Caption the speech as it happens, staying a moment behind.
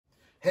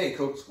Hey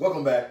cooks,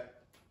 welcome back.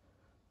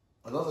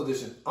 Another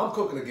edition. I'm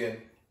cooking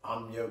again.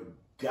 I'm your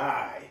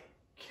guy,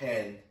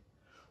 Ken.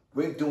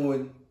 We're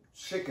doing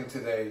chicken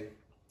today.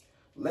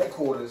 Leg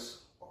quarters.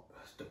 Oh,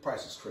 the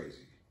price is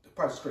crazy. The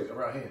price is crazy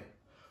around here.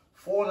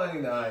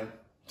 $4.99,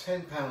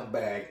 10-pound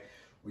bag.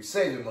 We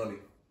saving money.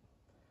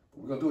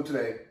 But we're gonna do it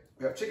today.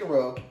 We have chicken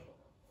rub,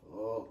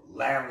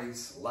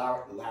 Lawry's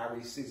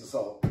seasoned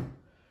salt.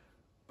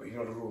 But you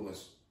know the rule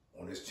is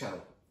on this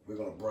channel. We're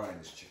gonna brine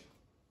this chicken.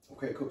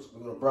 Okay, cooks,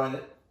 we're gonna brine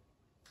it,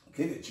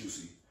 get it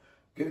juicy,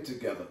 get it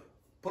together,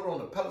 put it on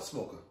the pellet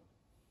smoker.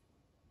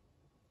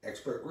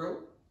 Expert grill,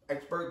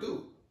 expert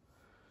dude.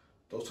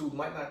 Those two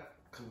might not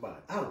combine.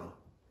 I don't know.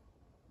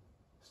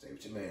 Stay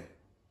with your man.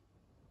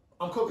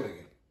 I'm cooking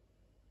again.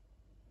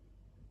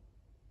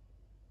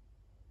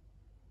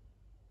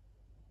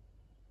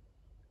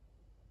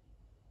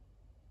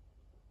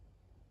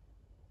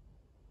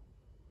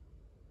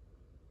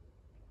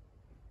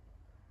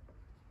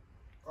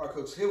 All right,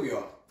 cooks, here we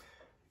are.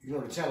 You know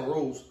the channel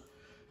rules.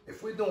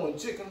 If we're doing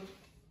chicken,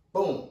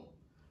 boom,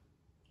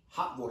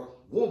 hot water,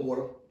 warm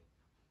water,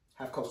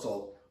 half cup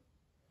salt,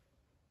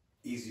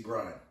 easy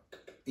brine.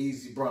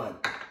 Easy brine.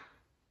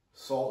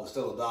 Salt is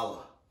still $1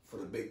 for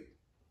the big.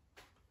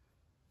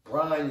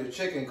 Brine your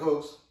chicken,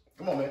 cooks.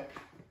 Come on, man.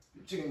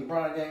 Your chicken in the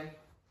brine game.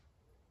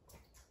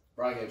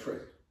 Brine game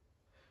crazy.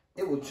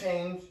 It will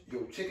change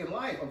your chicken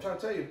life. I'm trying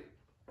to tell you.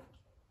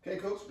 Okay,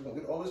 cooks, we're gonna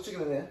get all this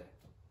chicken in there.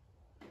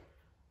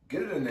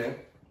 Get it in there.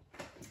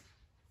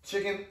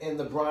 Chicken in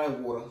the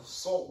brine water,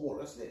 salt water.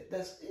 That's it.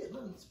 That's it.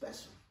 Nothing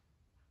special.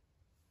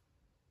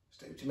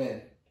 Stay with your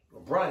man.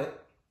 We'll brine it.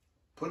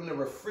 Put it in the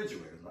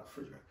refrigerator. Not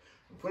refrigerator.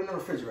 Put it in the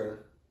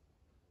refrigerator.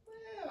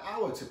 An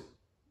hour or two.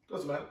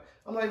 Doesn't matter.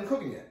 I'm not even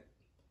cooking yet.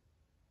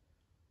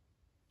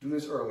 Do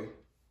this early.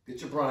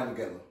 Get your brine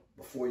together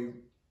before you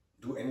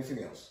do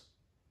anything else.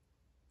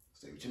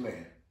 Stay with your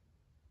man.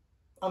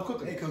 I'm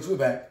cooking. Hey, cooks, we're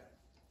back.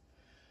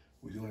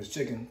 We're doing this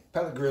chicken,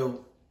 pellet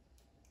grill,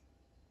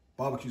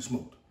 barbecue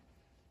smoked.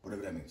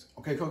 Whatever that means.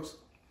 Okay, cooks?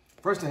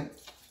 First thing,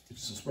 get you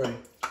some spray.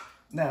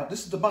 Now,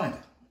 this is the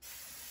binder.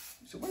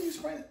 So what are you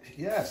spraying?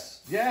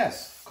 Yes,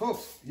 yes,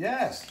 cooks,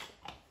 yes.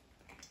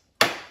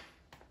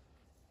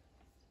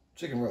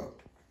 Chicken rub.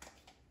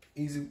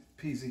 Easy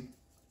peasy.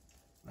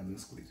 Lemon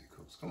squeezy,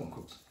 cooks. Come on,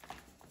 cooks.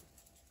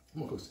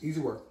 Come on, cooks.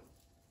 Easy work.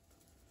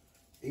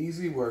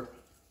 Easy work.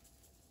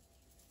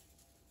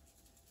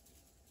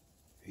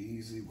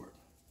 Easy work.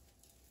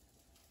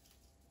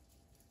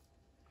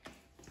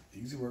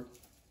 Easy work.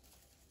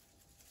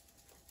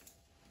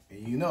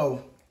 And you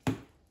know,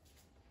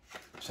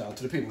 shout out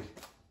to the people.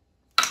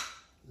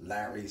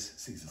 Lawry's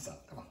seasoned salt.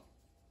 Come on.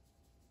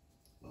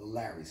 Little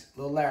Lawry's.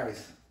 Little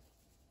Lawry's.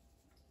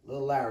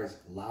 Little Lawry's.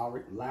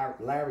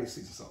 Lawry's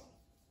seasoned salt.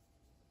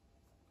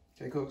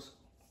 Okay, cooks?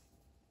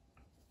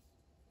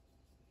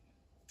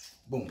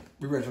 Boom.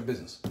 We're ready for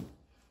business. I'm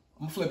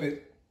going to flip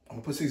it. I'm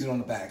going to put seasoning on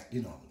the back.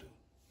 You know what I'm going to do.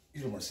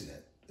 You don't want to see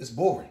that. It's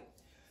boring.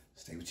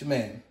 Stay with your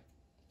man.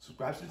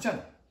 Subscribe to the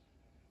channel.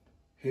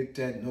 Hit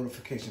that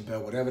notification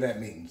bell, whatever that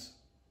means.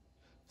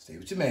 Stay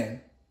with your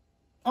man.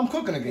 I'm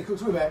cooking again. Hey,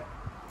 cooks, we're back.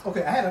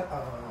 Okay, I had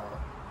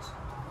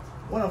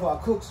one of our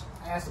cooks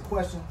asked a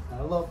question,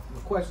 and I love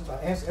the questions. I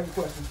answer every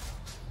question.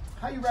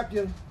 How you wrap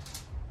your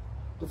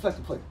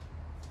deflector plate?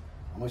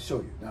 I'm going to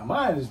show you. Now,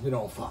 mine has been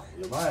on fire.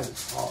 Mine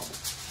is horrible.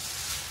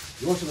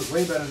 Yours should look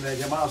way better than that.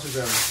 Your mouth should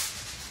better.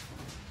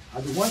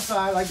 I do one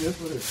side like this.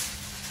 Look at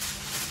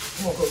this.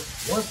 Come on, cook.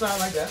 One side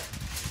like that.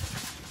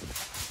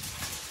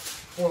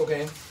 Oil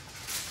game.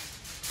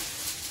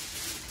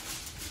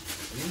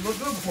 You look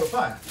good before it's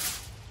fire.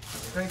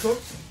 Okay,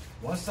 cooks?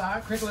 One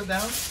side, crinkle it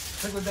down,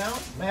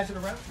 mash it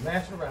around,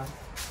 mash it around.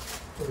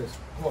 Look at this.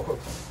 Come on,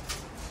 cooks.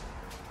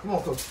 Come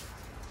on, cooks.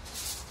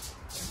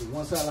 Do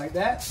one side like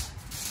that.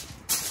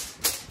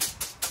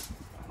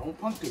 Don't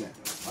puncture that.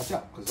 Watch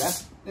out, because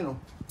that's, you know,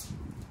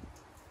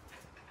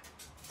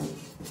 the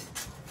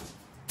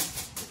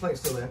plate's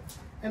still there.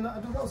 And I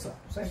do the other side,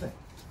 same thing.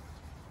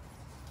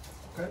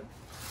 Okay?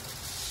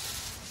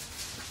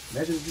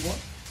 Measure if you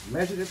want.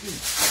 Measure if you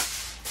want.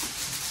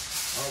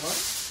 All right.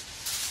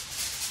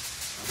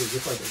 I do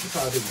just like that. Just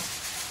how I do it.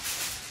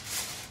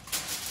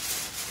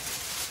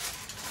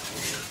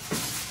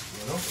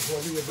 You know,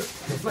 before you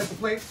deflect the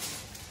plate,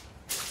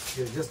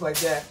 get it just like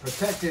that.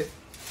 Protect it.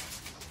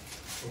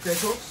 Okay,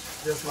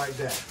 cooks? Just like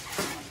that.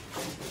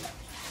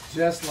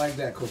 Just like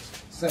that, cooks.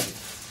 Simple.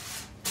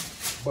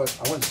 But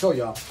I wanted to show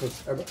y'all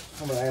because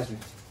somebody asked me.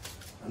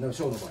 I never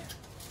showed nobody.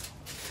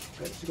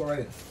 Okay, she go right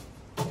in.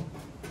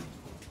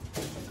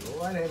 Go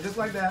right in, just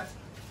like that.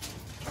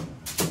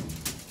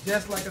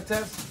 Just like a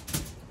test.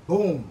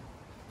 Boom.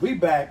 We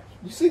back.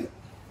 You see it.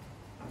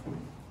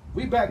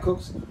 We back,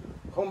 cooks.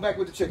 Come back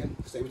with the chicken.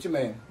 Stay with your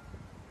man.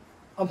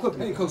 I'm cooking.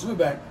 Hey, cooks, we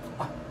back.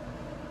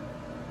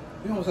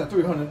 We almost had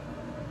 300.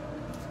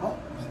 Oh,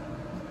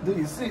 do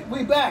you see?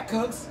 We back,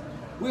 cooks.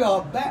 We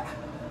are back.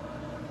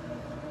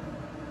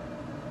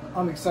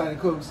 I'm excited,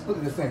 cooks. Look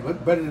at this thing.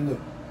 Look better than new.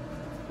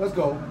 Let's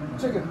go.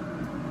 Chicken.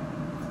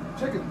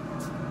 Chicken.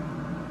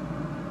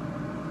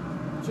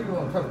 Chicken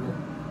on the pellet grill.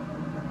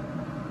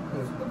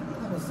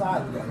 Look at the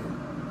size we got here.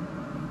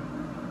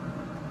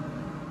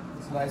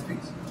 It's a nice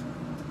piece.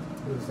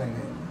 Look at this thing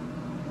here.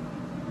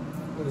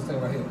 Look at this thing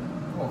right here.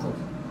 Come on, close.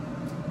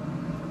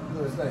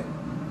 Look at this thing.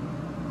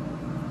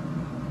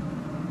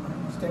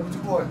 Stay with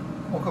your boy.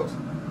 Come on, coach.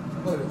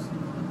 Look at this.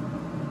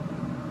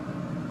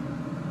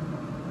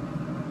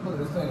 Look at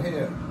this thing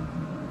here.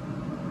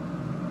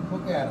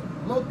 Look at him.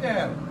 Look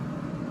at him.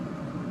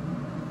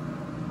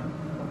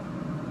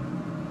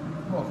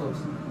 Come on, coach.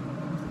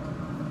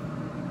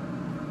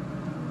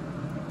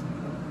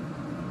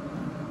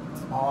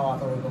 Oh, I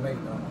thought we were going to make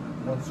it.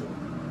 1, 2.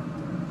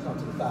 Come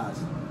to the thighs.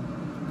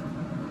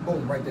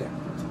 Boom, right there.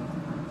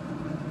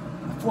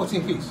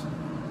 14 piece.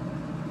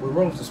 With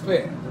room to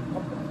spare.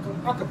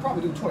 I could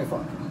probably do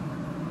 25.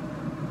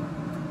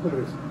 Look at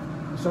this.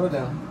 Shut it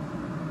down.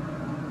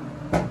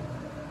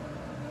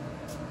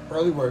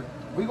 Early work.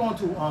 We're going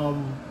to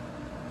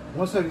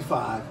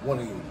 175,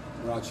 180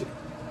 with our chicken.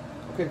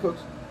 Okay,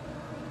 cooks?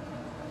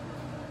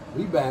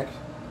 We back.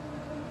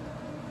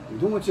 We're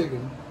doing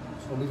chicken.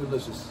 It's going to be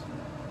delicious.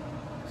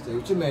 Stay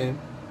with your man.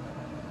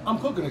 I'm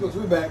cooking it. Cooks,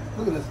 we back.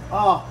 Look at this.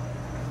 Ah.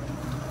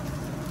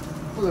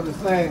 Look at this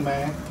thing,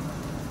 man.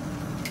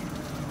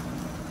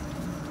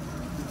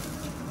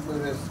 Look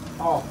at this.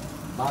 Oh,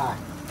 bye.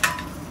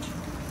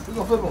 We're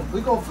going to flip them.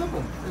 We're going to flip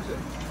them.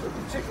 Flip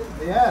the chicken.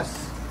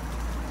 Yes.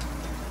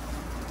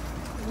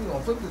 We're going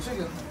to flip the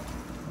chicken.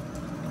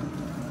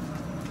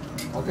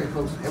 Okay,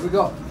 folks. Here we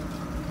go.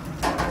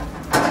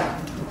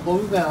 We'll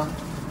close it down.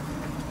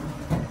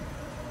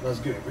 Let's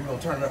get it. We're going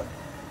to turn it up.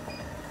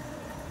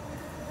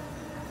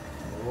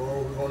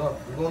 Oh, we're going up.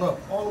 We're going up.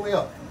 All the way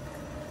up.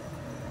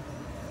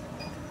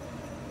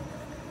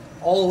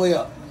 All the way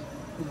up.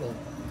 We're going,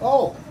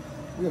 oh!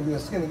 We're going to be a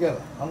skin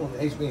together. I don't know what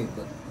the H means,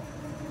 but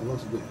it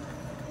looks good.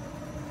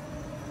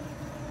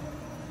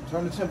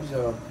 Turn the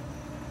temperature up.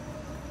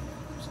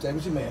 Stay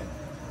with your man.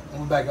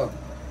 And we're back up.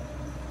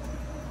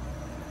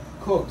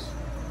 Cooks.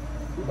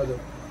 We're about to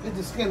get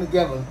the skin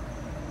together.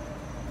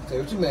 Stay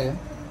with your man.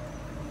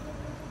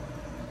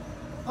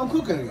 I'm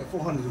cooking it at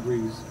 400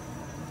 degrees.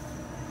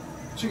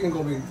 Chicken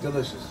gonna be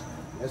delicious.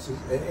 That's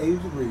at 80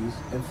 degrees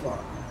in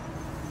Florida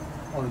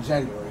on a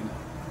January night.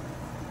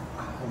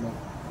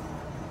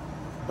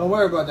 Don't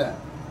worry about that.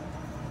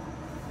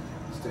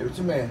 Stay with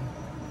your man.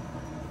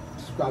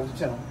 Subscribe to the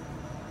channel.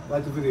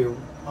 Like the video.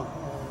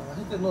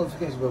 Hit that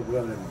notification bell,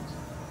 whatever that means.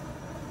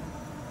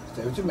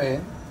 Stay with your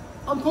man.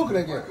 I'm cooking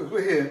again. Right,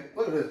 we're here.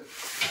 Look at this.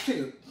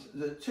 Chicken.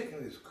 The chicken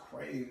is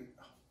crazy.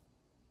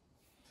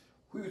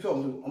 Who you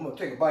talking to? I'm gonna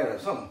take a bite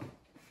of something.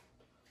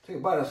 Take a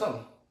bite of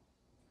something.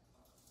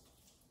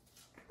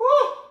 Woo!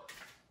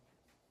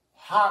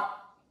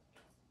 Hot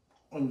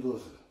and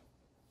delicious.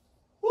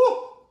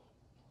 Woo!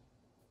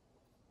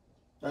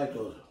 That's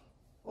delicious.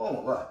 Oh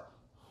my God.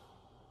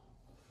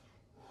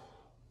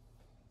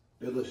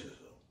 Delicious.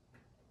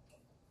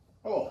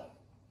 Oh,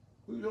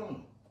 what are you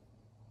doing?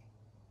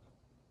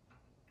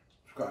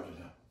 Subscribe to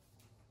that.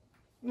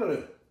 Look at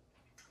this.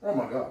 Oh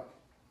my God.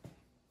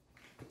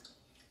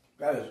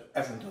 That is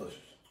effing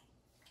delicious.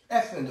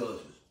 Effing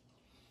delicious.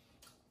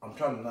 I'm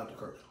trying not to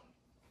curse.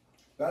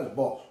 That is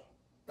boss.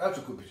 That's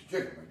a good piece of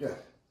chicken right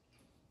there.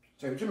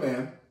 Stay with your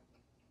man.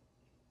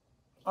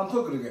 I'm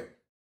cooking again.